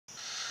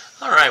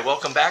Alright,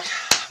 welcome back.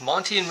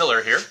 Monty and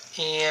Miller here,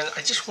 and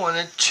I just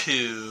wanted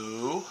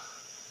to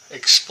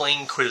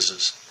explain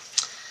quizzes.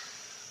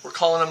 We're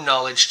calling them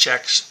knowledge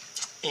checks,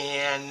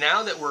 and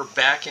now that we're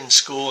back in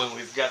school and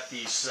we've got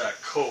these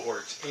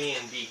cohorts, A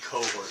and B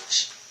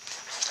cohorts,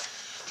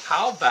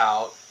 how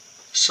about,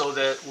 so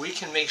that we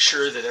can make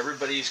sure that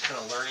everybody's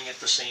kind of learning at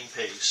the same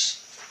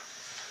pace,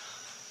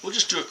 we'll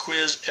just do a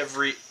quiz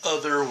every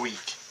other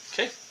week,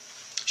 okay?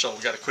 So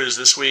we got a quiz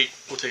this week,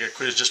 we'll take a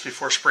quiz just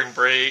before spring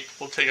break,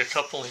 we'll take a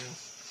couple in,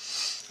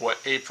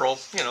 April,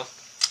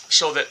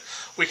 so that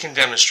we can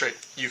demonstrate.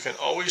 You can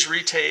always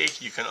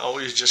retake, you can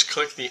always just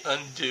click the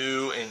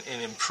undo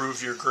and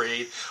improve your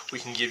grade. We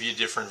can give you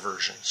different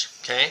versions,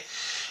 okay?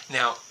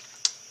 Now,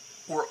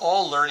 we're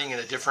all learning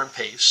at a different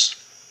pace,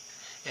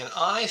 and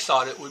I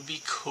thought it would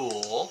be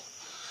cool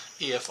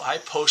if I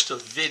post a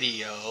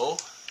video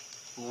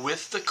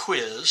with the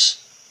quiz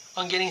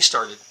on getting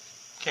started.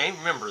 Okay,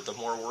 remember, the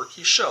more work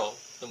you show,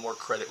 the more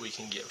credit we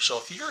can give. So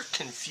if you're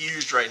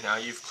confused right now,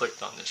 you've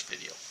clicked on this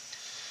video.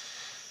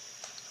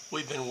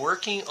 We've been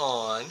working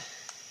on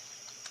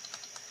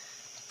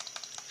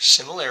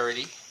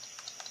similarity.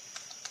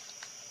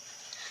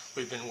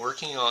 We've been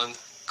working on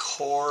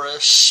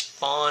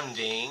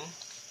corresponding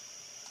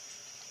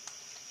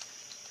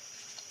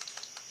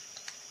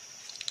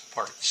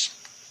parts.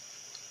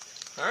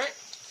 All right?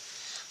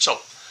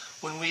 So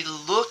when we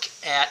look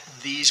at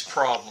these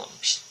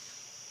problems,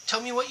 tell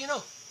me what you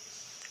know.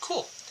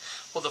 Cool.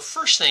 Well, the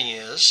first thing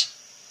is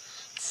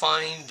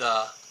find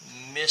the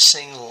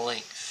missing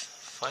length.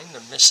 Find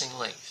the missing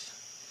length.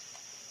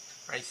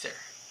 Right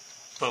there.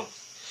 Boom.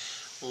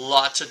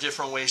 Lots of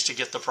different ways to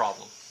get the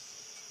problem.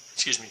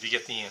 Excuse me, to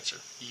get the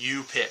answer.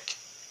 You pick.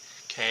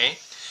 Okay?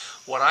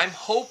 What I'm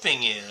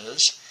hoping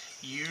is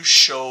you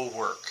show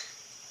work.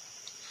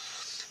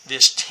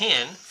 This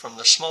 10 from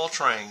the small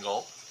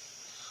triangle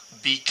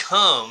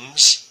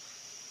becomes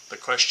the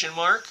question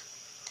mark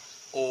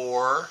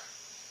or,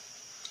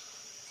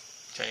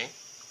 okay,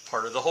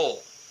 part of the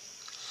whole.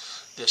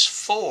 This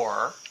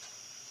 4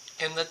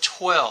 and the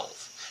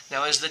 12.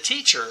 Now, as the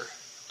teacher,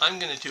 I'm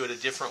going to do it a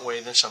different way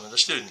than some of the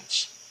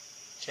students.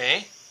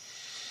 Okay?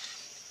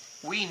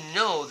 We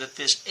know that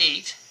this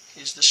 8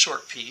 is the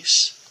short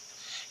piece,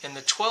 and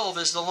the 12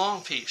 is the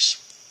long piece.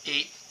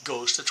 8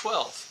 goes to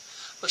 12.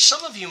 But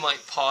some of you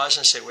might pause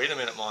and say, wait a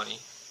minute,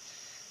 Monty.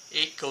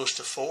 8 goes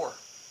to 4.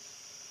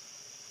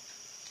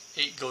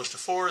 8 goes to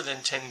 4,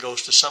 then 10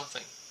 goes to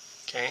something.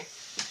 Okay?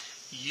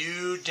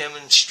 You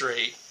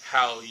demonstrate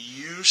how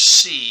you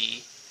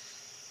see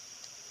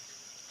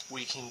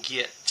we can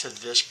get to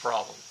this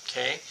problem.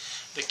 Okay?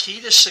 The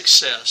key to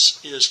success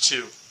is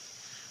to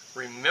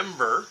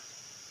remember,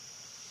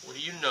 what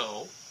do you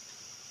know?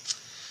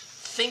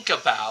 Think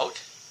about,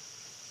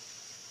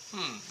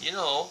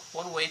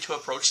 one way to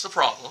approach the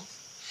problem.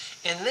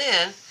 And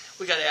then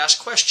we got to ask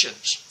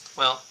questions.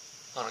 Well,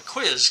 on a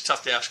quiz, it's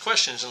tough to ask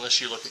questions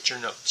unless you look at your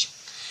notes.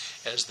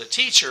 As the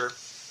teacher,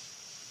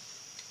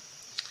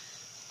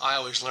 I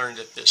always learned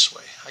it this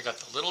way. I got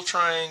the little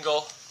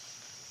triangle,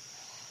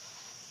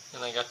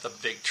 and I got the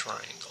big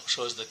triangle.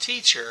 So as the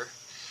teacher,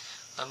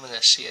 I'm going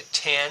to see a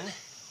 10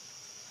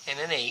 and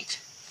an 8,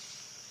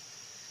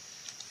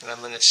 and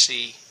I'm going to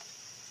see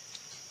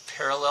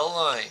parallel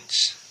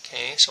lines.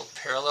 Okay, so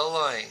parallel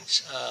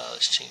lines.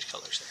 Let's change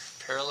colors there.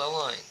 Parallel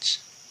lines.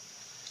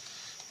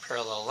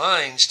 Parallel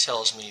lines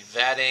tells me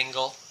that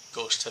angle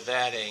goes to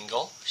that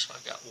angle. So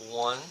I've got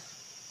 1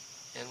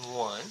 and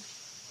 1.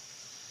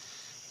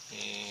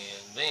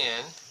 And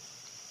then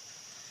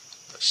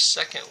the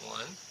second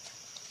one.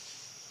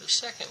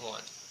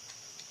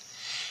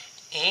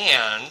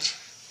 And,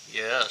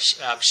 yes,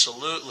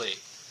 absolutely,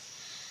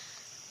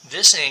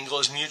 this angle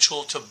is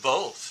mutual to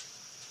both.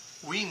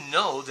 We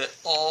know that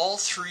all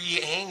three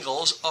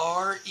angles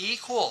are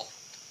equal.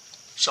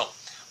 So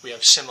we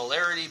have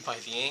similarity by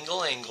the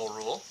angle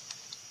rule.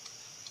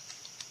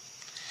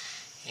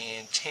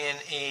 And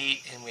 10,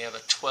 8, and we have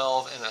a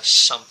 12 and a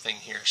something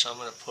here. So I'm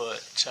going to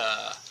put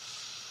a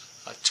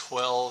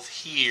 12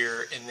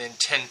 here, and then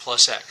 10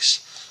 plus x.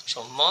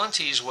 So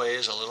Monty's way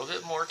is a little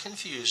bit more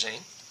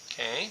confusing.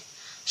 Okay?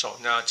 So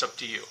now it's up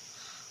to you.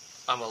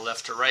 I'm a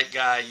left to right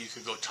guy. You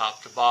could go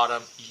top to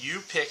bottom.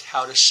 You pick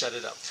how to set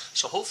it up.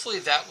 So hopefully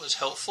that was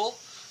helpful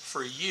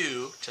for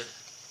you to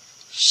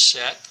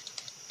set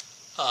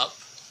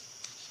up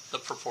the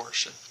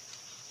proportion.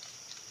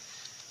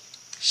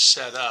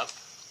 Set up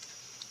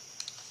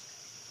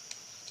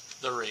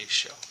the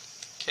ratio.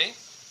 Okay?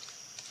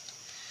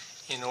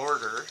 In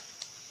order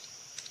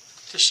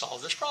to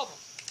solve this problem.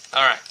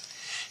 All right.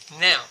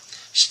 Now,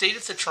 state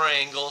if the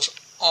triangles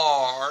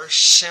are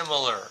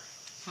similar.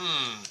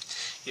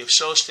 If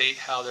so, state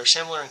how they're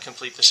similar and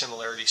complete the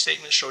similarity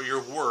statement. Show your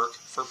work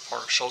for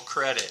partial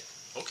credit.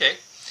 Okay.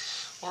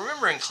 Well,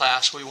 remember in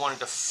class we wanted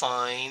to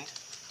find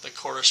the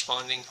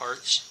corresponding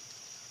parts.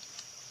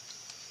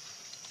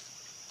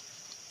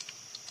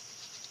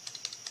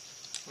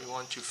 We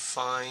want to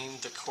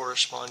find the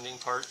corresponding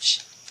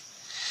parts.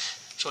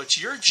 So it's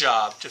your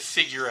job to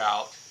figure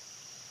out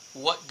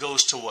what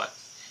goes to what.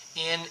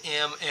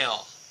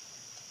 NML.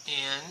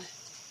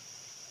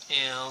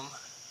 NML.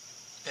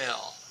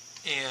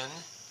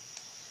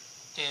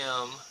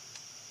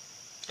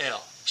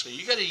 So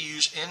you got to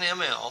use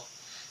NML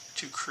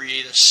to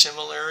create a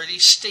similarity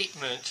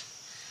statement,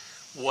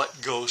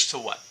 what goes to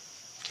what.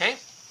 Okay?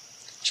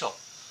 So,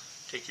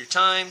 take your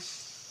time.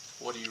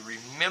 What do you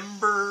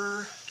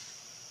remember?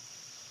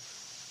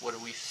 What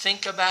do we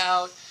think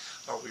about?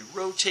 Are we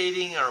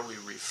rotating? Are we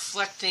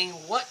reflecting?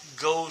 What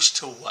goes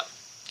to what?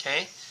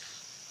 Okay?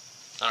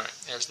 Alright,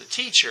 as the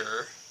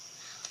teacher,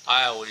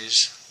 I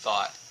always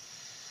thought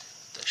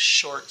the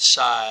short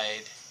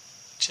side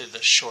to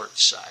the short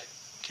side.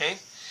 Okay?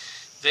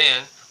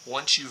 Then,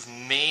 once you've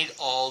made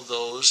all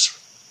those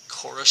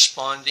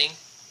corresponding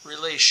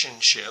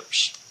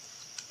relationships,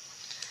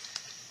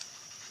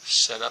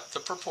 set up the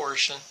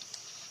proportion,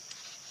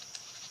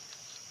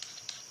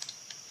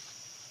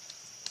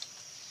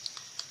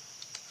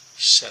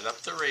 set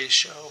up the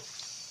ratio,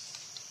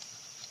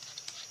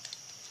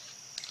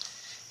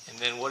 and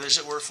then what is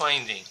it we're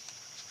finding?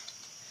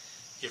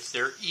 If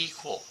they're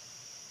equal,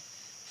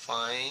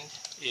 find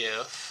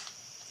if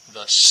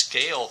the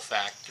scale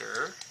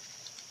factor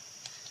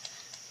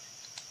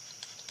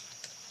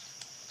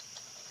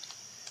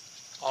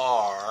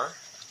are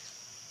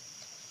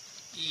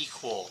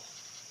equal,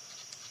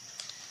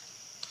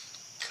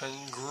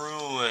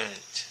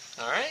 congruent.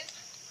 Alright?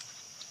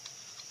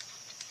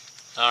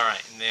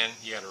 Alright, and then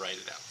you got to write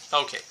it out.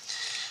 Okay.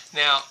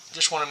 Now,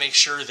 just want to make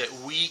sure that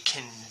we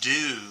can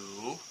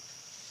do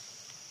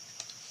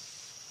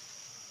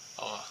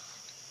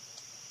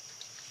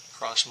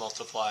cross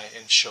multiply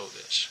and show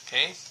this.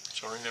 Okay?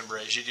 So remember,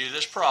 as you do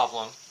this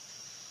problem,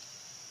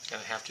 you're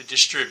going to have to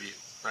distribute,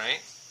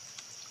 right?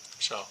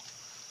 So,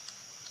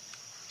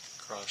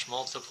 cross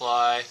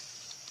multiply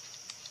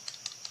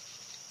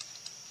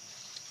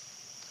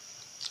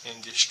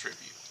and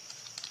distribute.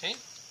 Okay?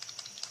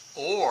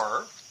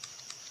 Or,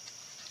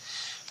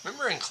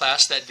 remember in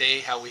class that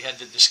day how we had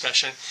the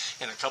discussion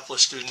and a couple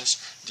of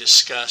students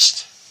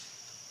discussed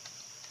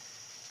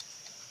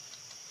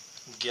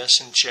guess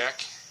and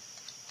check?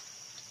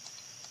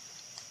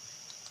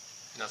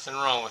 Nothing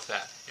wrong with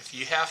that. If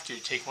you have to,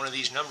 take one of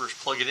these numbers,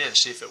 plug it in,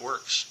 see if it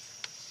works.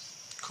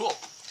 Cool.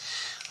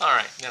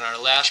 Alright, then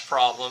our last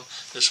problem,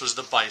 this was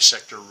the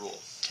bisector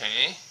rule.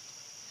 Okay?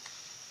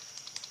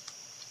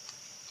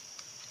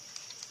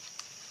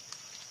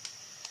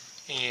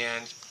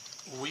 And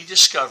we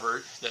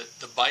discovered that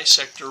the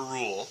bisector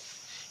rule,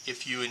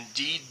 if you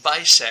indeed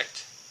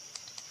bisect,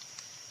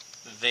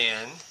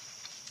 then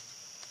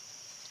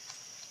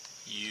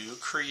you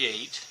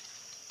create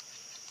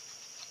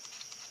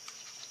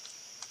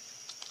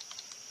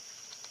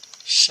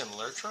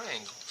similar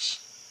triangles.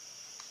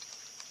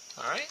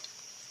 Alright?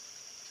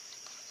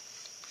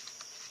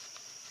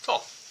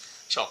 Cool.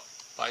 So,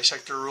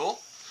 bisector rule,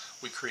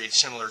 we create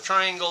similar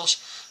triangles,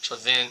 so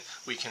then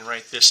we can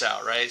write this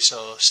out, right?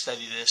 So,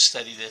 study this,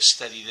 study this,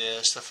 study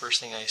this. The first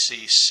thing I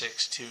see,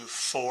 6, 2,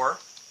 4.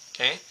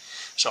 Okay?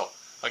 So,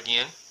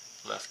 again,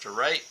 left to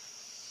right,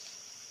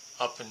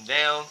 up and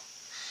down.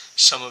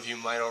 Some of you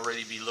might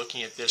already be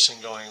looking at this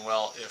and going,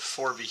 well, if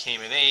 4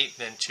 became an 8,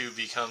 then 2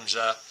 becomes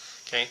a,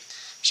 okay?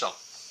 So,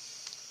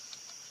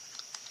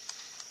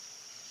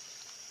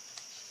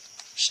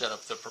 set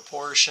up the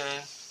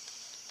proportion.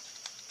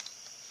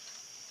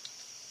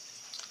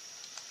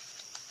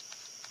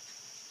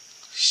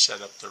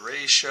 Set up the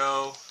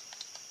ratio,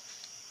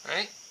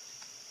 right,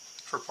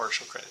 for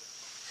partial credit.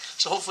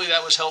 So hopefully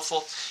that was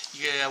helpful.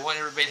 I want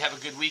everybody to have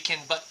a good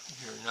weekend, but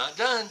you're not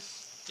done.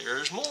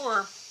 There's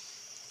more.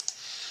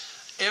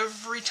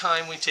 Every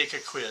time we take a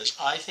quiz,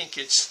 I think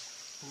it's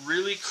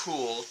really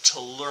cool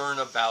to learn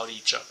about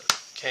each other,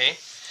 okay?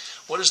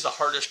 What is the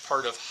hardest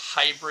part of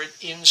hybrid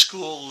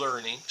in-school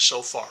learning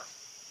so far?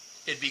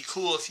 It'd be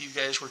cool if you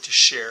guys were to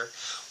share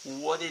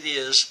what it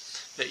is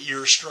that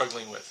you're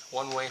struggling with.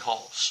 One-way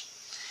halls.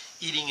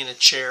 Eating in a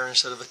chair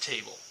instead of a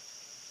table.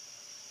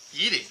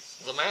 Eating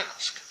with a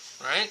mask,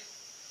 right?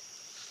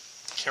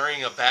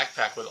 Carrying a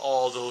backpack with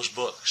all those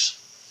books.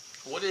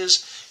 What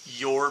is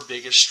your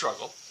biggest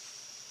struggle?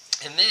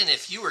 And then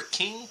if you were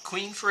king,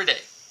 queen for a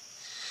day,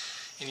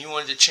 and you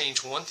wanted to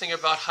change one thing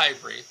about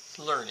hybrid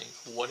learning,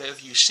 what have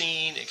you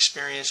seen,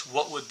 experienced,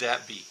 what would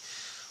that be?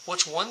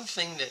 What's one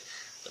thing that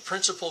the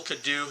principal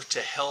could do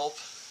to help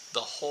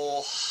the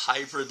whole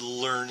hybrid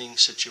learning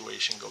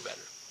situation go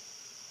better?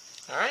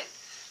 All right?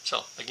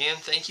 So, again,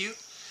 thank you.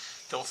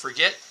 Don't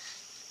forget,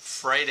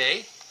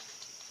 Friday,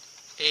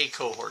 A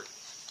cohort.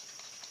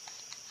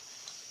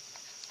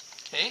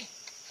 Okay?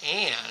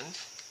 And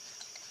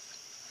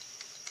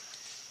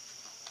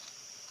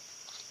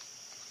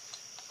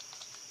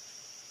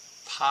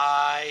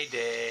Pi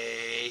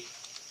Day,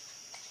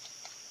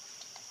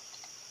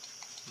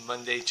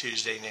 Monday,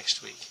 Tuesday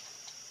next week.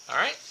 All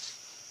right?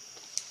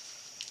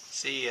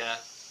 See ya.